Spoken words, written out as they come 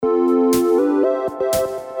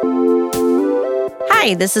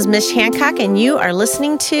Hi, this is Mish Hancock, and you are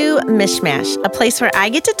listening to Mishmash, a place where I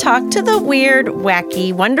get to talk to the weird,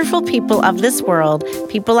 wacky, wonderful people of this world,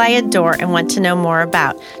 people I adore and want to know more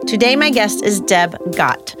about. Today, my guest is Deb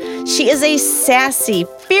Gott. She is a sassy,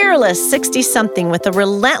 fearless 60-something with a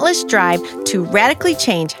relentless drive to radically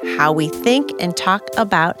change how we think and talk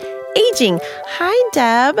about aging. Hi,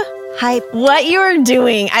 Deb. Hi. What you are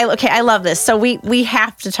doing. I love this. So we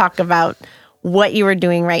have to talk about what you are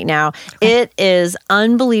doing right now. Okay. It is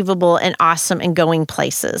unbelievable and awesome and going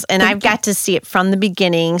places. And I've got to see it from the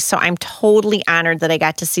beginning. So I'm totally honored that I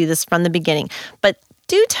got to see this from the beginning. But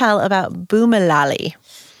do tell about Boomalali.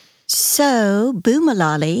 So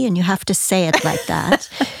Boomalali, and you have to say it like that,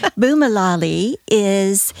 Boomalali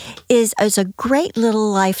is a great little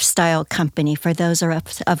lifestyle company for those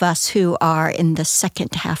of us who are in the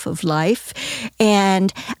second half of life.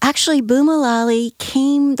 And actually, Boomalali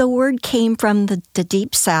the word came from the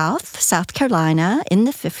deep South, South Carolina, in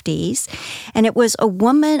the 50s. And it was a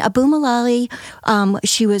Boomalali,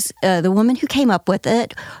 she was the woman who came up with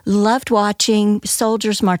it, loved watching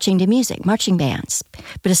soldiers marching to music, marching bands,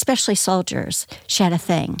 but especially soldiers. She had a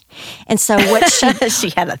thing. And so what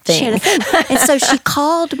she had a thing. And so she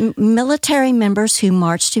called military members who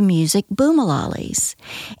marched to music Boomalalis.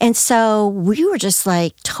 And so we were just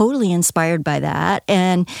like totally inspired by that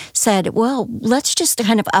and said, well, let's just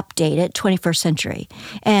kind of update it 21st century.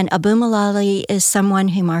 And a Boomalali is someone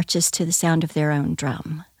who marches to the sound of their own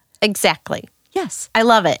drum. Exactly. Yes. I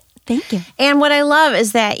love it. Thank you. And what I love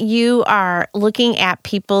is that you are looking at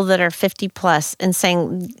people that are 50 plus and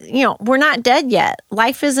saying, we're not dead yet.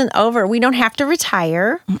 Life isn't over. We don't have to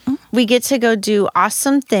retire. Mm-mm. We get to go do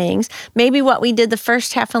awesome things. Maybe what we did the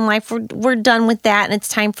first half in life, we're done with that and it's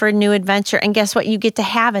time for a new adventure. And guess what? You get to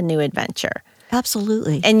have a new adventure.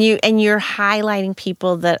 Absolutely. And you're highlighting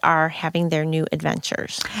people that are having their new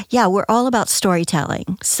adventures. Yeah, we're all about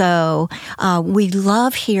storytelling. So we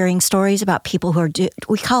love hearing stories about people who are,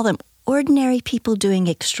 we call them ordinary people doing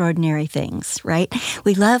extraordinary things, right?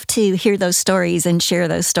 We love to hear those stories and share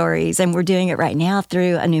those stories. And we're doing it right now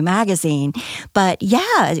through a new magazine. But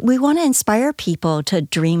yeah, we want to inspire people to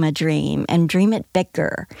dream a dream and dream it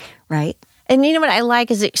bigger, right? And you know what I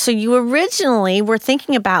like is so you originally were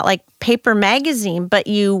thinking about like paper magazine, but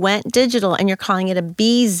you went digital and you're calling it a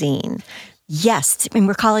B-zine. Yes, and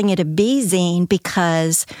we're calling it a B-zine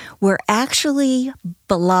because we're actually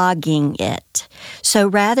blogging it. So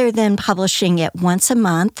rather than publishing it once a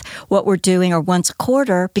month, what we're doing, or once a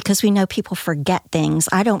quarter, because we know people forget things.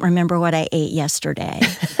 I don't remember what I ate yesterday,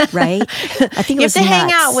 right? I think it was nuts. You have to hang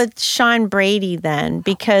nuts. out with Sean Brady then,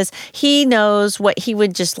 because he knows what he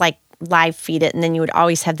would just like live feed it, and then you would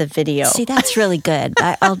always have the video. See, that's really good.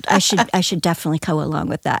 I should definitely go along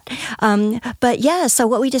with that. But yeah, so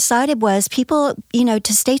what we decided was people, to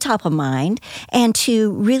stay top of mind and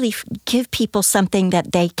to really give people something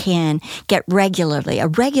that they can get regularly, a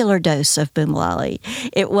regular dose of Boomalali.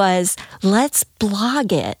 It was, let's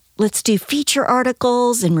blog it. Let's do feature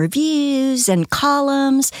articles and reviews and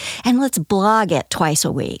columns, and let's blog it twice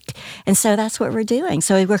a week. And so that's what we're doing.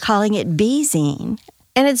 So we're calling it B-zine.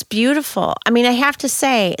 And it's beautiful. I mean, I have to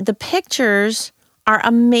say, the pictures are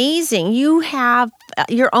amazing. You have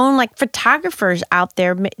your own photographers out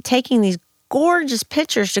there taking these gorgeous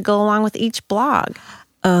pictures to go along with each blog.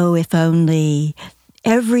 Oh, if only.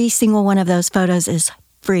 Every single one of those photos is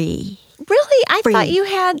free. Really? I thought you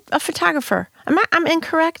had a photographer. I'm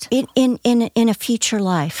incorrect? In a future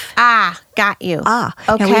life. Ah, got you. Okay.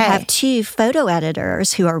 Now we have 2 photo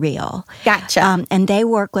editors who are real. Gotcha. And they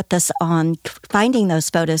work with us on finding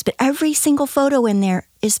those photos. But every single photo in there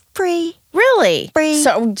is free. Really? Free.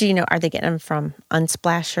 So do you know, are they getting them from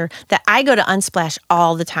Unsplash? I go to Unsplash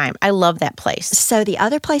all the time. I love that place. So the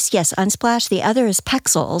other place, yes, Unsplash. The other is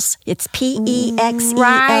Pexels. It's P-E-X-E-L-S.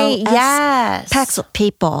 Right, yes. Pexel.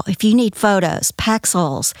 People, if you need photos,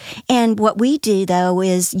 Pexels. And what we do, though,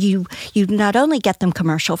 is you not only get them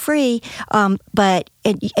commercial free, but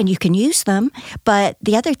you can use them. But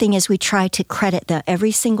the other thing is we try to credit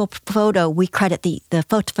every single photo, we credit the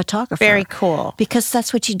photographer. Very cool. Because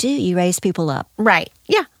that's what you do. You raise people up. Right.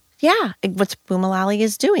 Yeah. Yeah. What Boomalali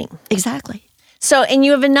is doing. Exactly. So, and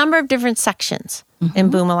you have a number of different sections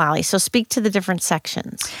in Boomalali. So speak to the different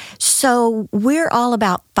sections. So we're all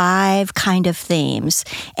about 5 kind of themes.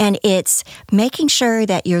 And it's making sure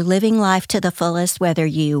that you're living life to the fullest, whether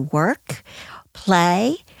you work,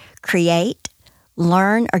 play, create,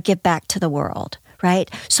 learn, or give back to the world. right?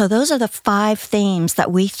 So those are the 5 themes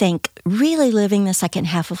that we think really living the second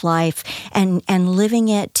half of life and living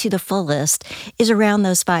it to the fullest is around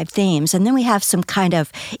those 5 themes. And then we have some kind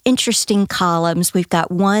of interesting columns. We've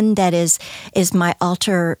got one that is my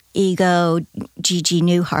alter ego, Gigi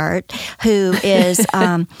Newhart, who is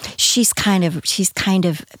she's kind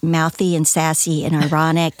of mouthy and sassy and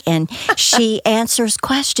ironic, and she answers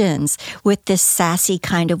questions with this sassy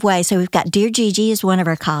kind of way. So we've got Dear Gigi is one of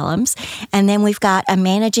our columns, and then we've got a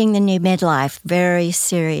Managing the New Midlife, very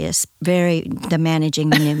serious, the Managing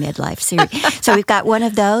the New Midlife series. So we've got one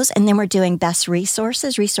of those, and then we're doing Best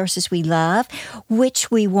Resources we love,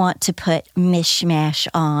 which we want to put mishmash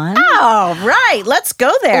on. Oh, right. Let's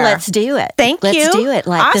go there. Let's do it. Thank you. Let's do it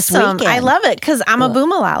this weekend. I love it because I'm a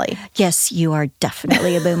boomalolly. Yes, you are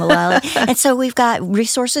definitely a boomalolly. And so we've got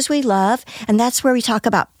Resources we love, and that's where we talk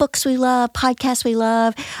about books we love, podcasts we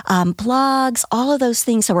love, blogs, all of those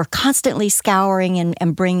things. So we're constantly scouring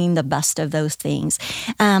and bringing the best of those things.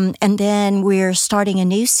 And then we're starting a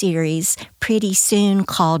new series pretty soon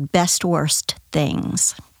called Best Worst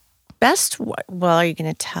Things. Well, are you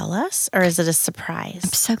going to tell us, or is it a surprise?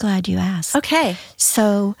 I'm so glad you asked. Okay.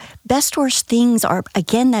 So Best Worst Things are,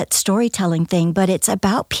 again, that storytelling thing, but it's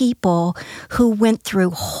about people who went through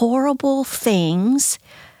horrible things,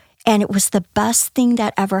 and it was the best thing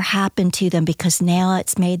that ever happened to them because now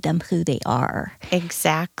it's made them who they are.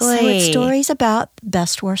 Exactly. So it's stories about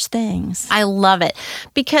best worst things. I love it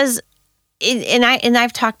because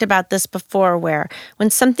I've talked about this before, where when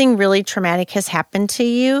something really traumatic has happened to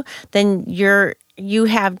you, then you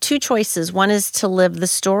have 2 choices. One is to live the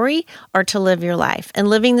story or to live your life. And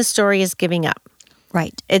living the story is giving up.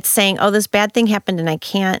 Right. It's saying, oh, this bad thing happened and I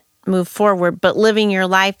can't move forward. But living your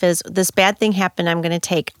life is, this bad thing happened, I'm going to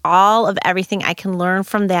take all of everything I can learn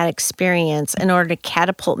from that experience in order to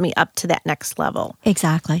catapult me up to that next level.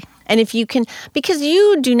 Exactly. And if you can, because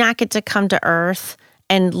you do not get to come to Earth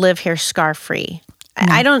and live here scar-free.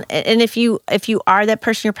 No. I don't, and if you are that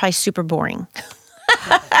person, you're probably super boring.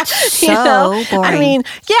 So boring.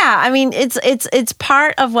 I mean, it's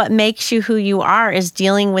part of what makes you who you are, is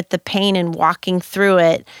dealing with the pain and walking through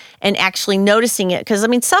it and actually noticing it. Because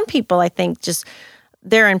some people, I think, just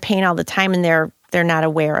they're in pain all the time and they're not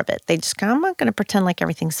aware of it. They just go, I'm not going to pretend like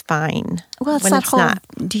everything's fine. Well, it's not.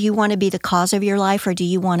 Do you want to be the cause of your life, or do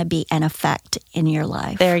you want to be an effect in your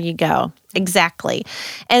life? There you go. Exactly.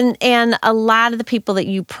 And a lot of the people that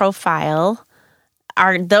you profile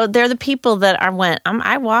they're the people that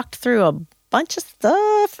I walked through a bunch of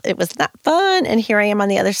stuff. It was not fun. And here I am on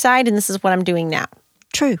the other side, and this is what I'm doing now.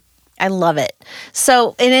 True. I love it.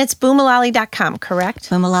 So, and it's boomalolly.com, correct?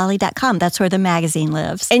 Boomalolly.com. That's where the magazine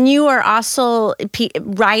lives. And you are also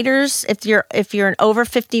writers. If you're an over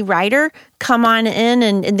 50 writer, come on in,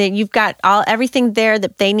 and then you've got everything there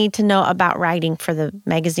that they need to know about writing for the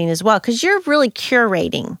magazine as well, because you're really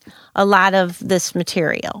curating a lot of this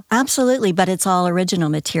material. Absolutely, but it's all original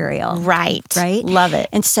material. Right. Love it.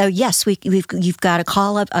 And so, yes, you've got a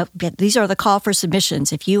call up. These are the call for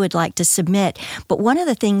submissions if you would like to submit. But one of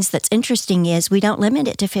the things that's interesting is we don't limit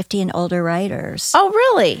it to 50 and older writers. Oh,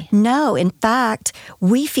 really? No. In fact,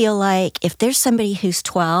 we feel like if there's somebody who's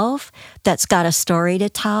 12 that's got a story to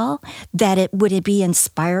tell, that would it be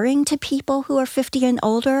inspiring to people who are 50 and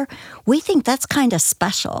older? We think that's kind of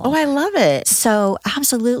special. Oh, I love it. So,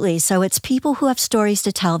 absolutely. So it's people who have stories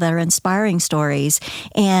to tell that are inspiring stories,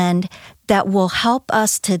 and that will help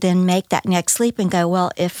us to then make that next leap and go,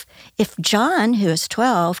 well, if John, who is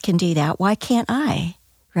 12, can do that, why can't I?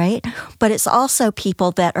 Right? But it's also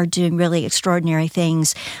people that are doing really extraordinary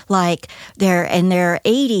things, like they're in their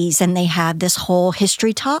 80s and they have this whole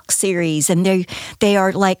History Talk series, and they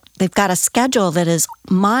are like, they've got a schedule that is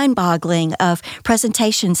mind-boggling of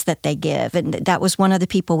presentations that they give. And that was one of the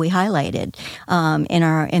people we highlighted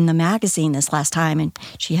in the magazine this last time. And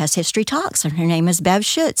she has History Talks, and her name is Bev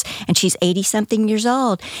Schutz, and she's 80-something years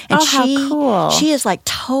old. And how cool. She is like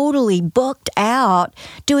totally booked out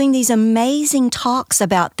doing these amazing talks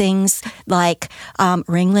about things like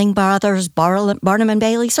Ringling Brothers, Barnum and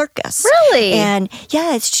Bailey Circus. Really? And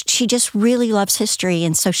yeah, she just really loves history,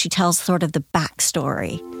 and so she tells sort of the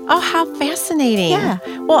backstory. Oh, how fascinating. Yeah.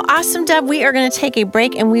 Well, awesome, Deb. We are going to take a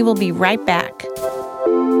break, and we will be right back.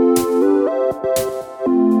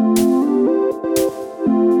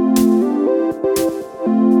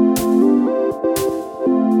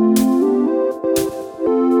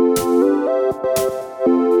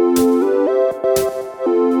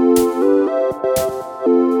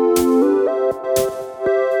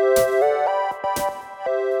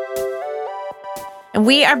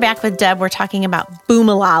 We are back with Deb. We're talking about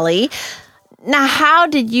boomalolly. Now, how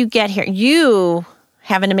did you get here? You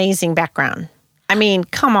have an amazing background. I mean,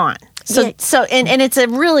 come on. So and it's a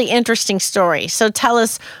really interesting story. So tell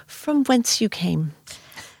us from whence you came.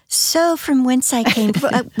 So from whence I came,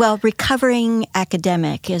 well, recovering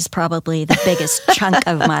academic is probably the biggest chunk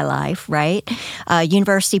of my life, right?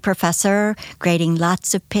 University professor, grading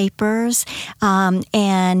lots of papers,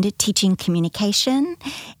 and teaching communication.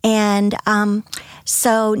 And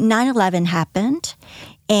so 9/11 happened,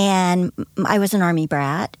 and I was an Army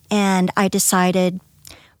brat, and I decided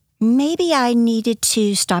maybe I needed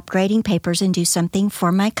to stop grading papers and do something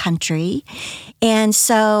for my country. And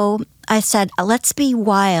so I said, let's be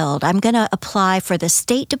wild. I'm going to apply for the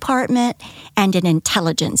State Department and an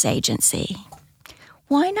intelligence agency.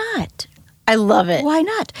 Why not? I love it. Why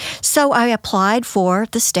not? So I applied for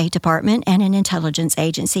the State Department and an intelligence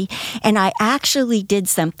agency, and I actually did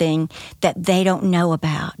something that they don't know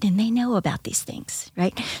about, and they know about these things,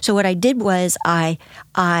 right? So what I did was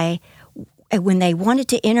when they wanted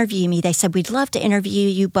to interview me, they said, we'd love to interview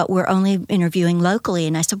you, but we're only interviewing locally.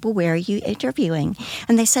 And I said, well, where are you interviewing?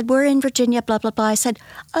 And they said, we're in Virginia, blah, blah, blah. I said,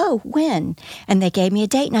 oh, when? And they gave me a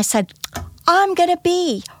date, and I said, I'm going to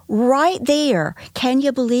be right there. Can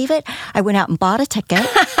you believe it? I went out and bought a ticket.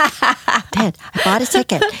 I bought a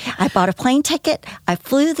ticket. I bought a plane ticket. I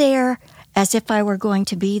flew there as if I were going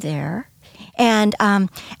to be there. And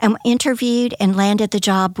interviewed and landed the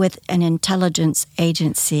job with an intelligence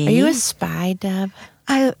agency. Are you a spy, Deb?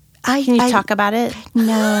 Can you talk about it?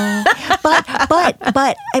 No,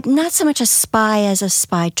 but I'm not so much a spy as a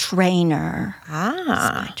spy trainer.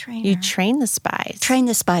 Spy trainer. You train the spies. Train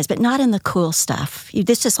the spies, but not in the cool stuff.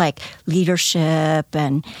 This is like leadership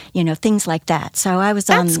and things like that. So I was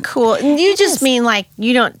That's cool. And you just mean like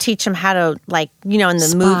you don't teach them how to in the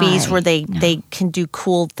spy. Movies where they can do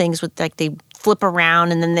cool things with they flip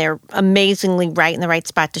around and then they're amazingly right in the right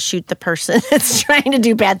spot to shoot the person that's trying to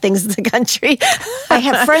do bad things in the country. I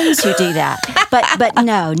have friends who do that, but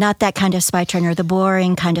no, not that kind of spy trainer, the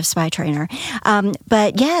boring kind of spy trainer.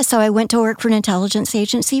 But yeah, so I went to work for an intelligence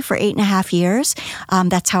agency for 8.5 years.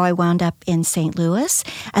 That's how I wound up in St. Louis.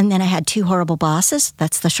 And then I had 2 horrible bosses.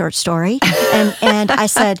 That's the short story. And I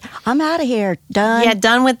said, I'm out of here. Done. Yeah,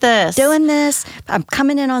 done with this. Doing this. I'm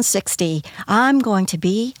coming in on 60. I'm going to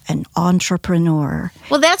be an entrepreneur.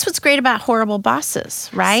 Well, that's what's great about horrible bosses,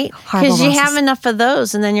 right? Horrible Because you bosses. have enough of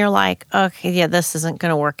those, and then you're like, okay, yeah, this isn't going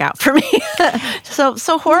to work out for me. So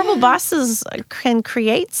horrible bosses can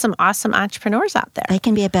create some awesome entrepreneurs out there. They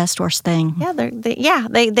can be a best worst thing. Yeah,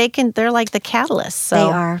 they can. They're like the catalyst. So.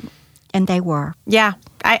 They are, and they were. Yeah.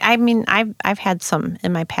 I mean, I've had some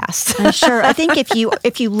in my past. I'm sure. I think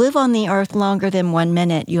if you live on the earth longer than 1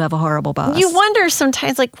 minute, you have a horrible boss. You wonder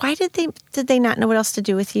sometimes, like, why did they not know what else to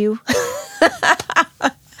do with you?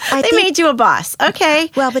 They made you a boss.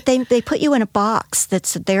 Okay. Well, but they put you in a box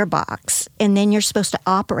that's their box, and then you're supposed to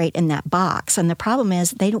operate in that box. And the problem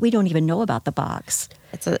is we don't even know about the box.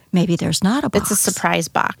 Maybe there's not a box. It's a surprise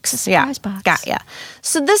box. It's a surprise box. Got ya.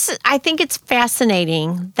 So I think it's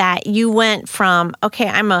fascinating that you went from, okay,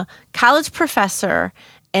 I'm a college professor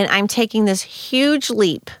and I'm taking this huge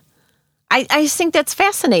leap. I just think that's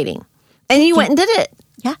fascinating. And you went and did it.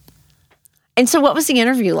 Yeah. And so what was the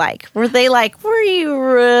interview like? Were they like, were you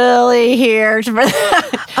really here?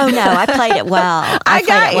 Oh, no, I played it well. I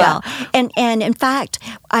got it well. And in fact,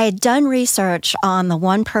 I had done research on the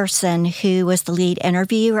one person who was the lead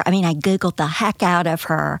interviewer. I mean, I Googled the heck out of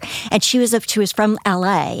her. And she was from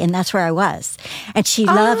L.A., and that's where I was. And she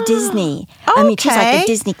loved Disney. Okay. I mean, she's like a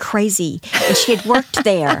Disney crazy. And she had worked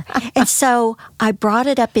there. And so I brought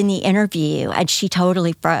it up in the interview, and she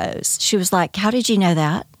totally froze. She was like, how did you know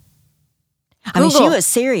that? I mean, she was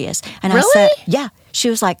serious. And really? I said, yeah.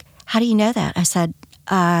 She was like, how do you know that? I said,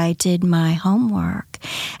 I did my homework.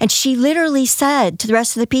 And she literally said to the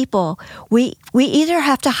rest of the people, we either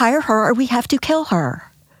have to hire her or we have to kill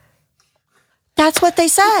her. That's what they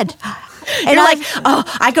said. And you're like, oh,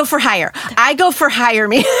 I go for hire. I go for hire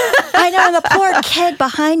me. I know. And the poor kid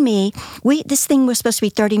behind me, this thing was supposed to be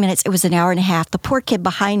 30 minutes. It was an hour and a half. The poor kid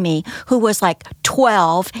behind me, who was like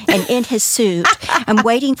 12 and in his suit and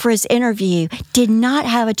waiting for his interview, did not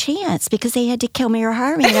have a chance because they had to kill me or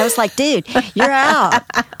hire me. And I was like, dude, you're out.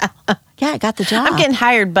 Yeah, I got the job. I'm getting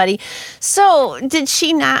hired, buddy. So did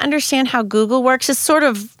she not understand how Google works? It's sort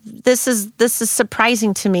of, this is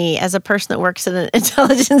surprising to me as a person that works at an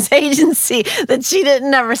intelligence agency that she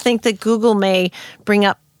didn't ever think that Google may bring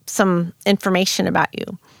up some information about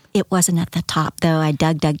you. It wasn't at the top, though. I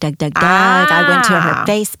dug. I went to her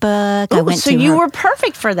Facebook. Ooh, so you were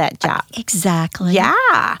perfect for that job. Exactly.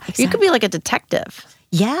 Yeah. Exactly. You could be like a detective.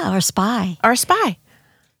 Yeah, or a spy. Or a spy.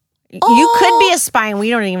 You could be a spy and we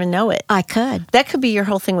don't even know it. I could. That could be your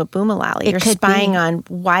whole thing with Boomalally. You're could spying be. on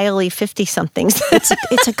wily 50-somethings.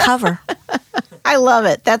 It's a cover. I love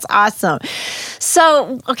it. That's awesome.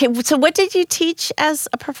 So what did you teach as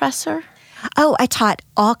a professor? Oh, I taught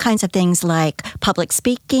all kinds of things like public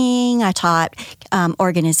speaking. I taught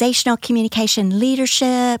organizational communication,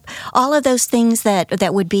 leadership, all of those things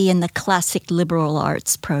that would be in the classic liberal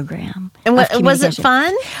arts program. And was it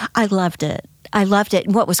fun? I loved it. I loved it.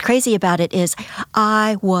 And what was crazy about it is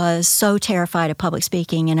I was so terrified of public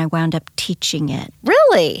speaking, and I wound up teaching it.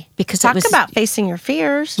 Really? Because Talk about facing your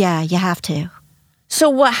fears. Yeah, you have to.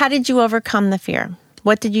 So how did you overcome the fear?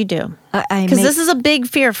 What did you do? Because this is a big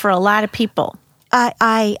fear for a lot of people.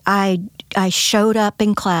 I showed up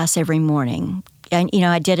in class every morning. And,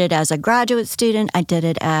 I did it as a graduate student. I did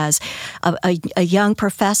it as a young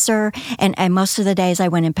professor. And most of the days I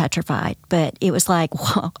went in petrified. But it was like,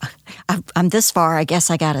 well, I'm this far. I guess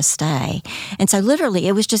I got to stay. And so literally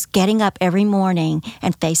it was just getting up every morning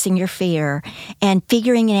and facing your fear and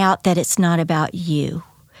figuring out that it's not about you.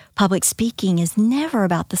 Public speaking is never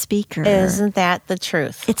about the speaker. Isn't that the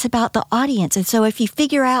truth? It's about the audience. And so if you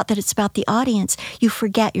figure out that it's about the audience, you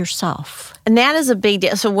forget yourself. And that is a big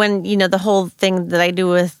deal. So when, the whole thing that I do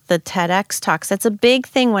with the TEDx talks, that's a big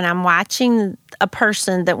thing when I'm watching a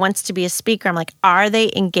person that wants to be a speaker. I'm like, are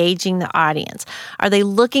they engaging the audience? Are they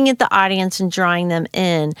looking at the audience and drawing them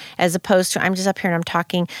in, as opposed to I'm just up here and I'm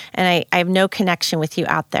talking and I have no connection with you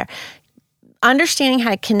out there? Understanding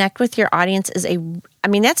how to connect with your audience is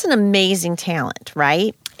that's an amazing talent,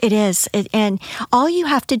 right? It is. And all you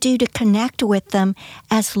have to do to connect with them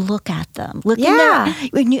is look at them.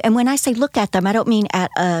 And when I say look at them, I don't mean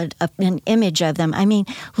at an image of them. I mean,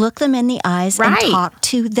 look them in the eyes and talk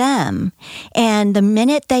to them. And the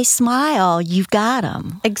minute they smile, you've got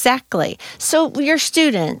them. Exactly. So your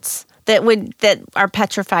students that are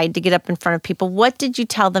petrified to get up in front of people, what did you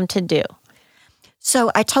tell them to do?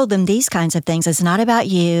 So I told them these kinds of things. It's not about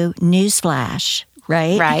you, newsflash,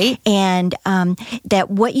 right? Right. And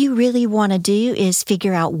that what you really want to do is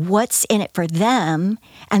figure out what's in it for them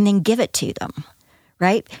and then give it to them,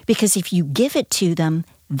 right? Because if you give it to them,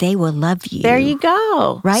 they will love you. There you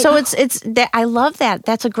go. Right? So it's I love that.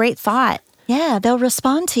 That's a great thought. Yeah, they'll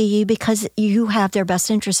respond to you because you have their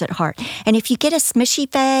best interest at heart. And if you get a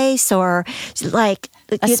smishy face or like...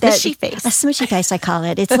 A smishy face. A smishy face, I call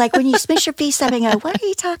it. It's like when you smish your face up and go, what are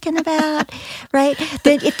you talking about? Right?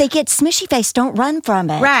 But if they get smishy face, don't run from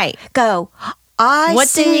it. Right. Go,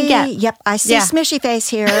 What did you get? Yep, I see smishy face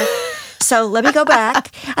here. So let me go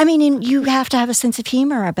back. And you have to have a sense of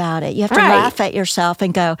humor about it. You have to laugh at yourself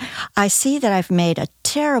and go, I see that I've made a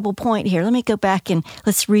terrible point here. Let me go back and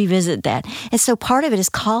let's revisit that. And so part of it is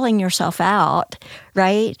calling yourself out,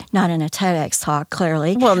 right? Not in a TEDx talk,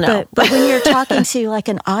 clearly. Well, no. But when you're talking to like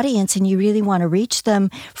an audience and you really want to reach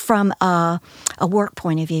them from a work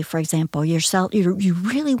point of view, for example, you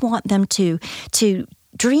really want them to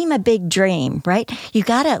dream a big dream, right? You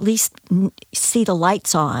got to at least see the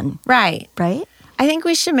lights on. Right. Right? I think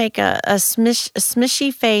we should make a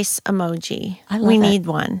smishy face emoji. We need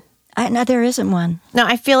one. No, there isn't one. No,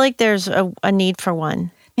 I feel like there's a need for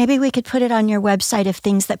one. Maybe we could put it on your website of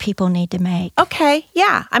things that people need to make. Okay,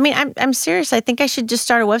 yeah. I'm serious. I think I should just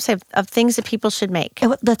start a website of things that people should make.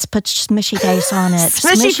 Let's put smishy face on it.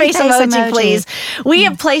 Smishy face emoji, please. We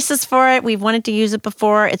have places for it. We've wanted to use it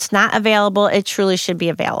before. It's not available. It truly should be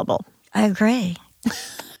available. I agree.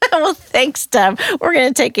 Well, thanks, Deb. We're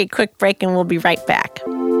going to take a quick break and we'll be right back.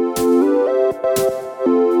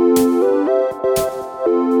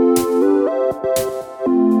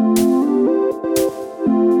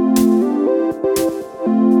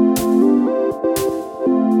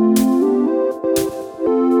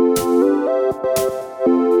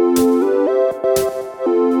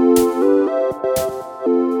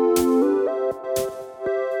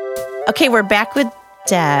 Okay, we're back with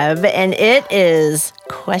Deb, and it is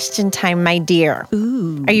question time, my dear.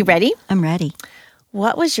 Ooh. Are you ready? I'm ready.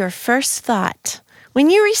 What was your first thought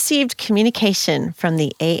when you received communication from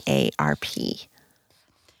the AARP?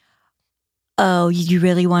 Oh, you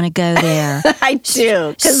really want to go there? I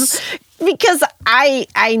do, because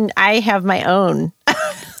I have my own.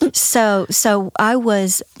 So I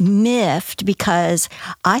was miffed because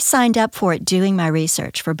I signed up for it doing my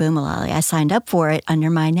research for Boomalally. I signed up for it under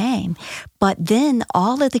my name. But then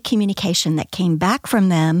all of the communication that came back from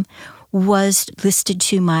them was listed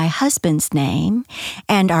to my husband's name,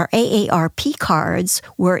 and our AARP cards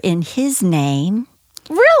were in his name.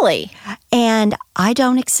 Really? And I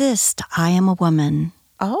don't exist. I am a woman.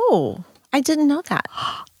 Oh, I didn't know that.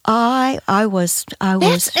 I was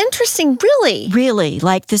That's interesting, really. really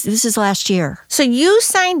like this. This is last year. So you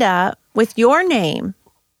signed up with your name,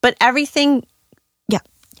 but everything. Yeah.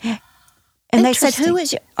 And they said,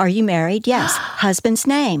 Interesting. are you married? Yes. Husband's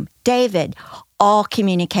name, David. All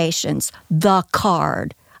communications, the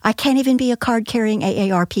card. I can't even be a card-carrying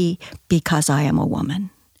AARP because I am a woman.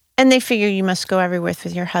 And they figure you must go everywhere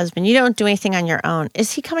with your husband. You don't do anything on your own.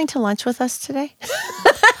 Is he coming to lunch with us today?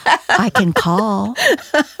 I can call.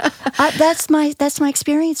 That's my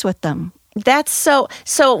experience with them. That's so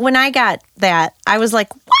when I got that, I was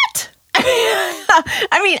like, what?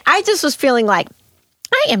 I mean, I just was feeling like,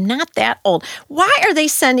 I am not that old. Why are they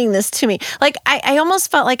sending this to me? Like, I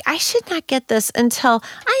almost felt like I should not get this until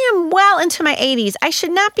I am well into my 80s. I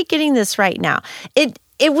should not be getting this right now.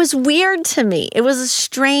 It was weird to me. It was a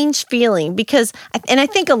strange feeling because, I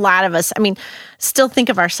think a lot of us, I mean, still think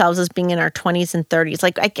of ourselves as being in our 20s and 30s.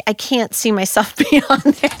 Like, I can't see myself beyond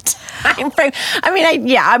that time frame. I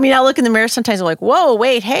mean, I look in the mirror sometimes. I'm like, whoa,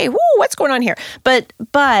 wait, hey, whoa, what's going on here? But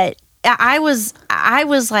I was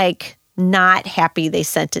like, not happy they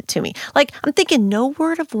sent it to me. Like, I'm thinking, no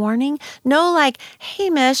word of warning, no like,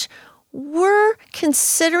 hey, Mish, we're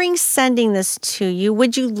considering sending this to you.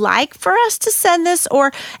 Would you like for us to send this?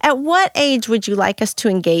 Or at what age would you like us to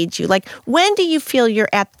engage you? Like, when do you feel you're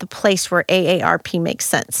at the place where AARP makes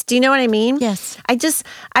sense? Do you know what I mean? Yes.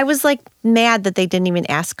 I was like mad that they didn't even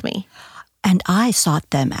ask me. And I sought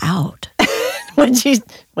them out. What'd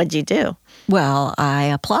you do? Well, I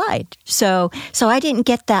applied. So I didn't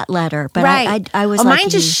get that letter, but Right. I was mine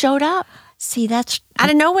just showed up. See, that's Out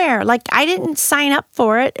of nowhere. Like, I didn't sign up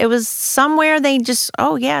for it. It was somewhere they just,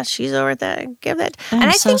 oh, yeah, she's over there. Give it. I'm And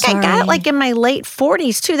I so think I got sorry. it like in my late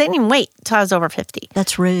 40s, too. They didn't even wait till I was over 50.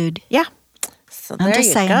 that's rude. Yeah. So I'm there just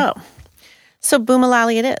you saying. go. So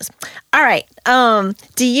boomalali it is. All right.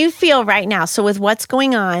 Do you feel right now, so with what's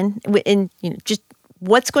going on, just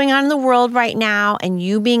what's going on in the world right now and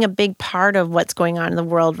you being a big part of what's going on in the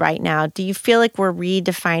world right now, do you feel like we're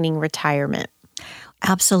redefining retirement?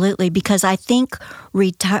 Absolutely, because I think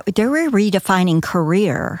they're redefining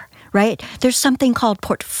career, right? There's something called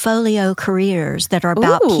portfolio careers that are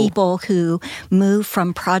about Ooh. people who move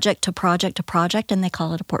from project to project to project, and they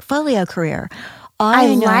call it a portfolio career.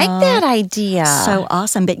 I know. like that idea. So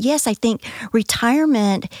awesome. But yes, I think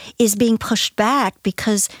retirement is being pushed back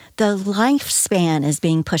because the lifespan is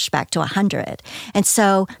being pushed back to 100. And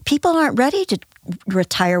so people aren't ready to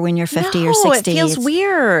retire when you're 50 or 60. It feels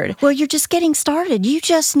weird. Well, you're just getting started. You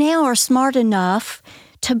just now are smart enough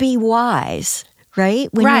to be wise, right?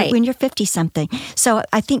 When you're 50-something. So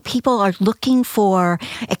I think people are looking for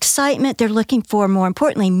excitement. They're looking for, more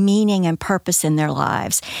importantly, meaning and purpose in their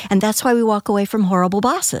lives. And that's why we walk away from horrible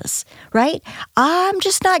bosses, right? I'm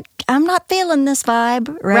not feeling this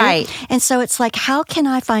vibe, right? And so it's like, how can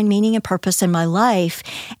I find meaning and purpose in my life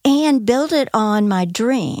and build it on my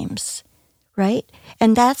dreams? Right?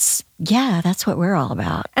 And that's what we're all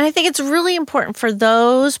about. And I think it's really important for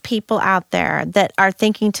those people out there that are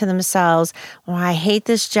thinking to themselves, well, I hate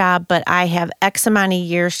this job, but I have X amount of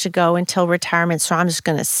years to go until retirement, so I'm just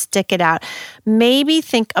going to stick it out. Maybe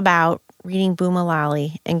think about reading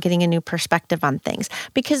Boomalali and getting a new perspective on things.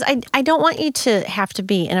 Because I don't want you to have to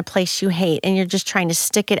be in a place you hate and you're just trying to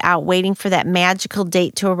stick it out, waiting for that magical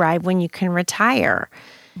date to arrive when you can retire.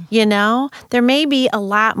 You know, there may be a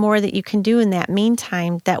lot more that you can do in that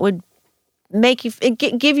meantime that would make you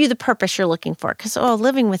give you the purpose you're looking for. Because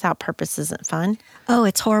living without purpose isn't fun. Oh,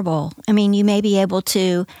 it's horrible. I mean, you may be able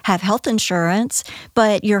to have health insurance,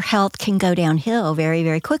 but your health can go downhill very,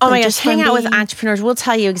 very quickly. Oh my gosh, hang out with entrepreneurs. We'll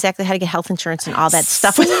tell you exactly how to get health insurance and all that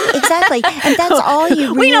stuff. Exactly. And that's all you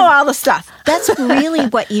really... We know all the stuff. That's really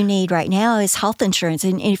what you need right now is health insurance.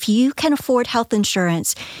 And if you can afford health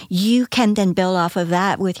insurance, you can then build off of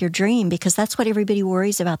that with your dream, because that's what everybody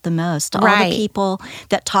worries about the most. All the people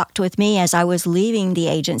that talked with me as I was leaving the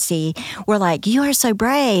agency were like, you are so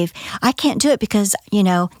brave. I can't do it because,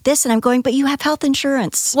 this. And I'm going, but you have health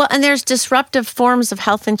insurance. Well, and there's disruptive forms of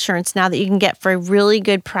health insurance now that you can get for a really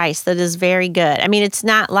good price that is very good. I mean, it's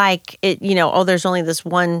not like there's only this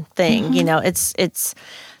one thing, it's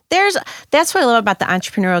that's what I love about the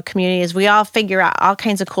entrepreneurial community is we all figure out all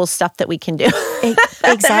kinds of cool stuff that we can do. Exactly.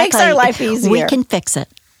 That makes our life easier. We can fix it.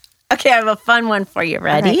 Okay, I have a fun one for you.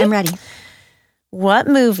 Ready? All right, I'm ready. What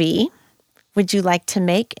movie would you like to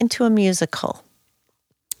make into a musical?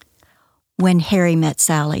 When Harry Met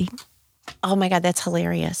Sally. Oh my God, that's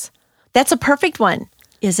hilarious. That's a perfect one.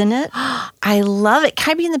 Isn't it? I love it.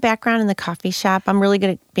 Can I be in the background in the coffee shop? I'm really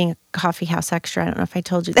good at being a coffee house extra. I don't know if I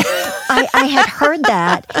told you that. I had heard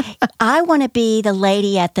that. I want to be the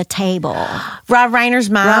lady at the table. Rob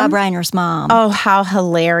Reiner's mom? Rob Reiner's mom. Oh, how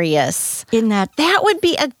hilarious. Isn't that? That would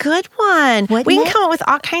be a good one. Wouldn't We can it? come up with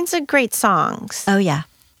all kinds of great songs. Oh, yeah.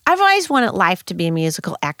 I've always wanted life to be a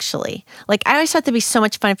musical, actually. Like, I always thought it'd be so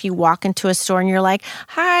much fun if you walk into a store and you're like,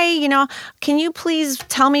 hi, can you please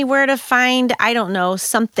tell me where to find, I don't know,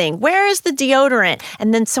 something. Where is the deodorant?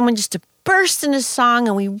 And then someone just bursts into song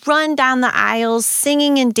and we run down the aisles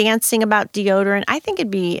singing and dancing about deodorant. I think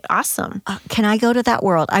it'd be awesome. Can I go to that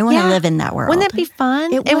world? I want to live in that world. Wouldn't that be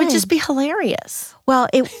fun? It It would would. just be hilarious. Well,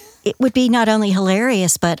 it would be not only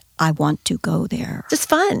hilarious, but I want to go there. Just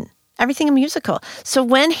fun. Everything a musical. So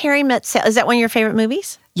When Harry Met Sally, is that one of your favorite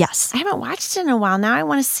movies? Yes. I haven't watched it in a while. Now I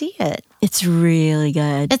want to see it. It's really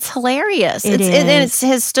good. It's hilarious. It And it is.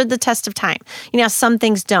 has stood the test of time. Some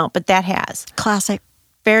things don't, but that has. Classic.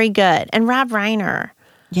 Very good. And Rob Reiner.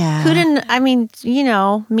 Yeah. Who didn't,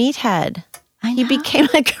 Meathead. I He know. became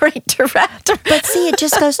a great director. But see, it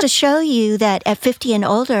just goes to show you that at 50 and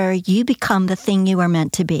older, you become the thing you are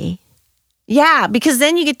meant to be. Yeah, because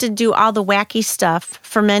then you get to do all the wacky stuff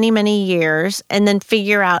for many, many years and then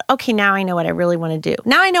figure out, okay, now I know what I really want to do.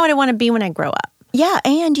 Now I know what I want to be when I grow up. Yeah,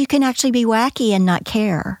 and you can actually be wacky and not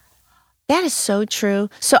care. That is so true.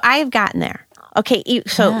 So I have gotten there. Okay,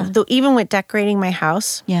 even with decorating my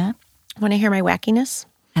house, Yeah. want to hear my wackiness?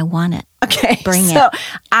 I want it. Okay. Bring so it.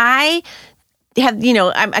 I have,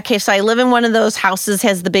 so I live in one of those houses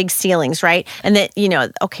has the big ceilings, right? And that,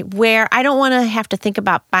 where I don't want to have to think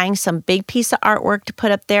about buying some big piece of artwork to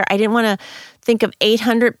put up there. I didn't want to think of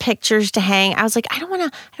 800 pictures to hang. I was like, I don't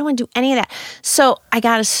want to do any of that. So I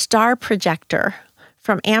got a star projector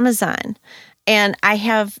from Amazon. And I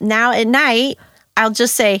have now at night, I'll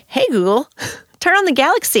just say, hey, Google, turn on the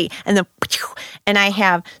galaxy. And I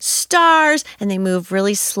have stars and they move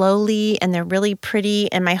really slowly and they're really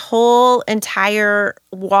pretty. And my whole entire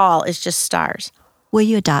wall is just stars. Will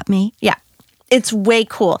you adopt me? Yeah. It's way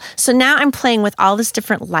cool. So now I'm playing with all this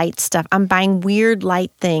different light stuff. I'm buying weird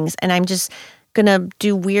light things and I'm just going to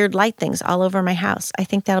do weird light things all over my house. I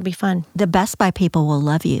think that'll be fun. The Best Buy people will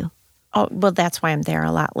love you. Oh, well, that's why I'm there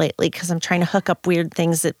a lot lately because I'm trying to hook up weird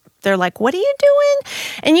things that they're like, what are you doing?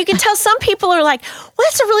 And you can tell some people are like, well,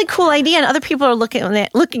 that's a really cool idea. And other people are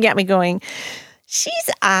looking at me going, she's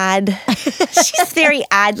odd. She's very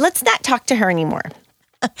odd. Let's not talk to her anymore.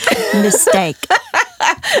 Mistake.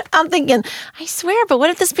 I'm thinking, I swear, but what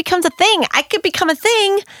if this becomes a thing? I could become a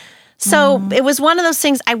thing. So it was one of those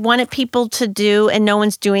things I wanted people to do and no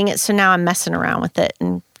one's doing it. So now I'm messing around with it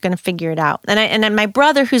and going to figure it out. And then my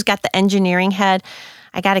brother, who's got the engineering head,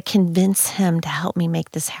 I got to convince him to help me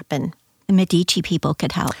make this happen. The Medici people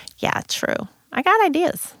could help. Yeah, true. I got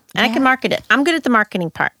ideas and I Yeah. can market it. I'm good at the marketing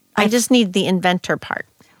part. I just need the inventor part.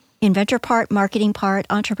 Inventor part, marketing part,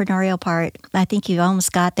 entrepreneurial part. I think you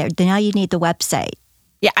almost got there. Now you need the website.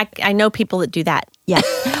 Yeah, I know people that do that. Yeah.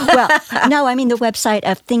 Well, no, I mean the website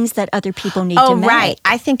of things that other people need to Oh, make. right.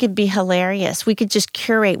 I think it'd be hilarious. We could just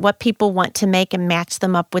curate what people want to make and match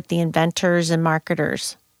them up with the inventors and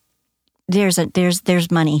marketers.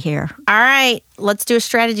 There's money here. All right. Let's do a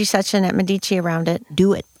strategy session at Medici around it.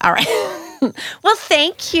 Do it. All right. Well,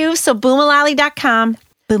 thank you. So boomalolly.com.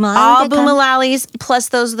 Boomalolly.com. All Boomalollies, plus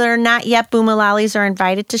those that are not yet Boomalollies, are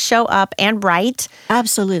invited to show up and write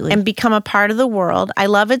Absolutely. and become a part of the world. I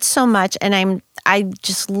love it so much, and I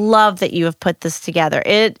just love that you have put this together.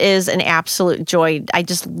 It is an absolute joy. I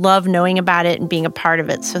just love knowing about it and being a part of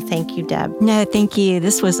it. So thank you, Deb. No, thank you.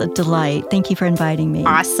 This was a delight. Thank you for inviting me.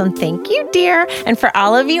 Awesome. Thank you, dear. And for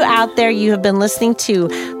all of you out there, you have been listening to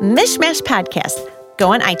Mishmash Podcast.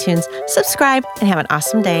 Go on iTunes, subscribe, and have an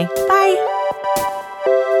awesome day. Bye.